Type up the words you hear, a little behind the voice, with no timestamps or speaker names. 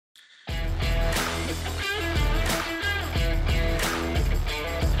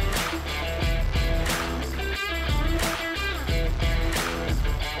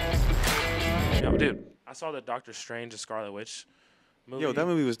I saw the Doctor Strange and Scarlet Witch movie. Yo, that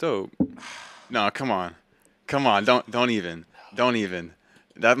movie was dope. No, come on. Come on. Don't even.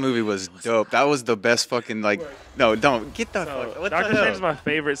 That movie was dope. That was the best fucking, like, no, don't. Get the fuck. What Doctor the hell? Strange is my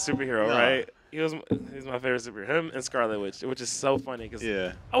favorite superhero, No. right? He's my favorite superhero. Him and Scarlet Witch, which is so funny because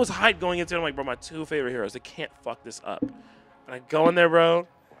Yeah. I was hyped going into it. I'm like, bro, my 2 favorite heroes. They can't fuck this up. And I go in there, bro,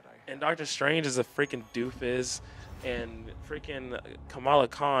 and Doctor Strange is a freaking doofus, and freaking Kamala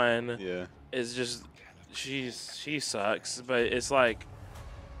Khan is just she sucks. But it's like,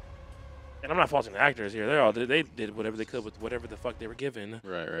 and I'm not faulting the actors here. They did whatever they could with whatever the fuck they were given.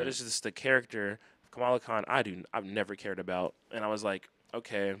 Right. But it's just the character of Kamala Khan I've never cared about, and I was like,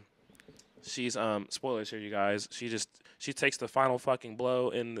 okay. She's spoilers here, you guys. She takes the final fucking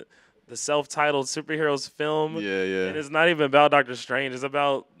blow in the self-titled superheroes film. Yeah. And it's not even about Doctor Strange. It's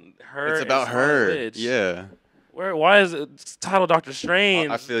about her. It's about her. Witch. Yeah. Why is it titled Doctor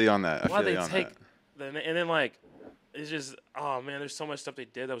Strange? I feel you on that. Why they take and then like it's just oh man, there's so much stuff they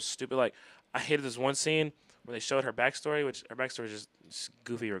did that was stupid. Like I hated this one scene where they showed her backstory, which her backstory is just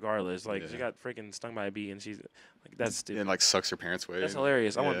goofy regardless. Like she got freaking stung by a bee and she's like that's stupid. And like sucks her parents' way. That's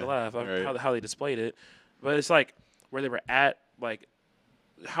hilarious. I wanted to laugh Right. how they displayed it, but it's like where they were at, like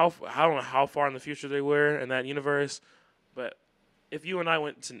I don't know how far in the future they were in that universe, but if you and I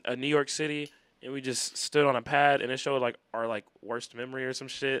went to a New York City and we just stood on a pad and it showed like our like worst memory or some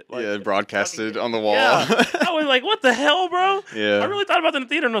shit, like broadcasted on the wall. Yeah, I was like, what the hell, bro? Yeah. I really thought about that in the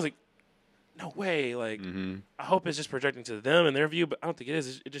theater and I was like, no way. Like, I hope it's just projecting to them and their view, but I don't think it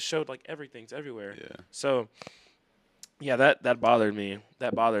is. It just showed like everything's everywhere. Yeah. So. Yeah, that bothered me.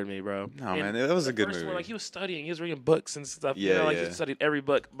 That bothered me, bro. No, man, that was a good movie. One, like he was studying, he was reading books and stuff. Yeah, you know, like he studied every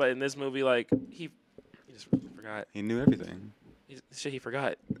book. But in this movie, like he just forgot. He knew everything. He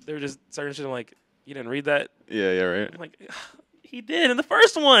forgot. There were just certain shit. I'm like, you didn't read that? Yeah, right. I'm like, he did in the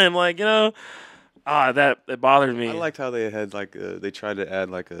first one. Like you know, that bothered me. I liked how they had like they tried to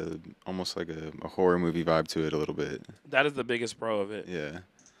add like almost like a horror movie vibe to it a little bit. That is the biggest pro of it. Yeah.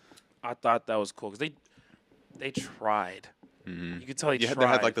 I thought that was cool because they tried. You could tell they tried. They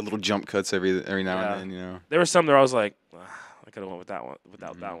had like the little jump cuts every now and then, you know. There was some there I was like, I could have went with that one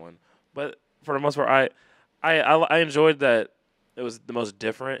without that one. But for the most part, I enjoyed that it was the most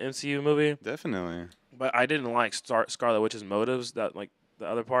different MCU movie. Definitely. But I didn't like Scarlet Witch's motives. That like the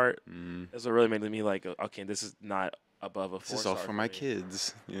other part is what really made me like, okay, this is not above a 4-star. This is all for my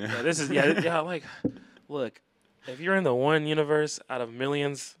kids. Yeah, this is like, look, if you're in the one universe out of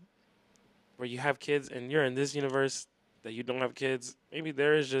millions where you have kids and you're in this universe that you don't have kids, maybe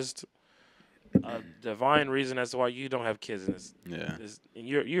there is just a divine reason as to why you don't have kids in this. Yeah. And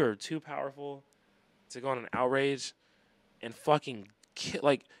you're too powerful to go on an outrage and fucking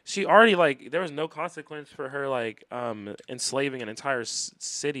like she already like there was no consequence for her like enslaving an entire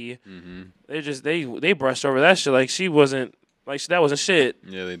city. They brushed over that shit like she wasn't like that wasn't shit.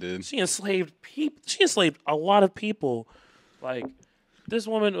 Yeah, they did. She enslaved people. She enslaved a lot of people. Like this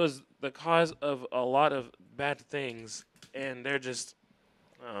woman was the cause of a lot of bad things, and they're just,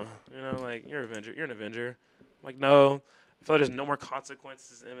 like you're an Avenger. Like no, I feel like there's no more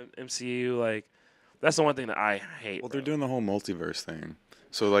consequences in MCU. Like that's the one thing that I hate. Well, they're doing the whole multiverse thing,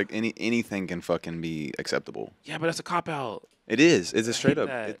 so like anything can fucking be acceptable. Yeah, but that's a cop out. It is. It's a straight up,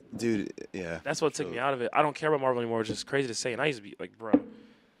 dude. Yeah. That's what took me out of it. I don't care about Marvel anymore. It's just crazy to say. And I used to be like, bro,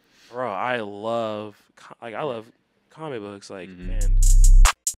 I love comic books. Like, and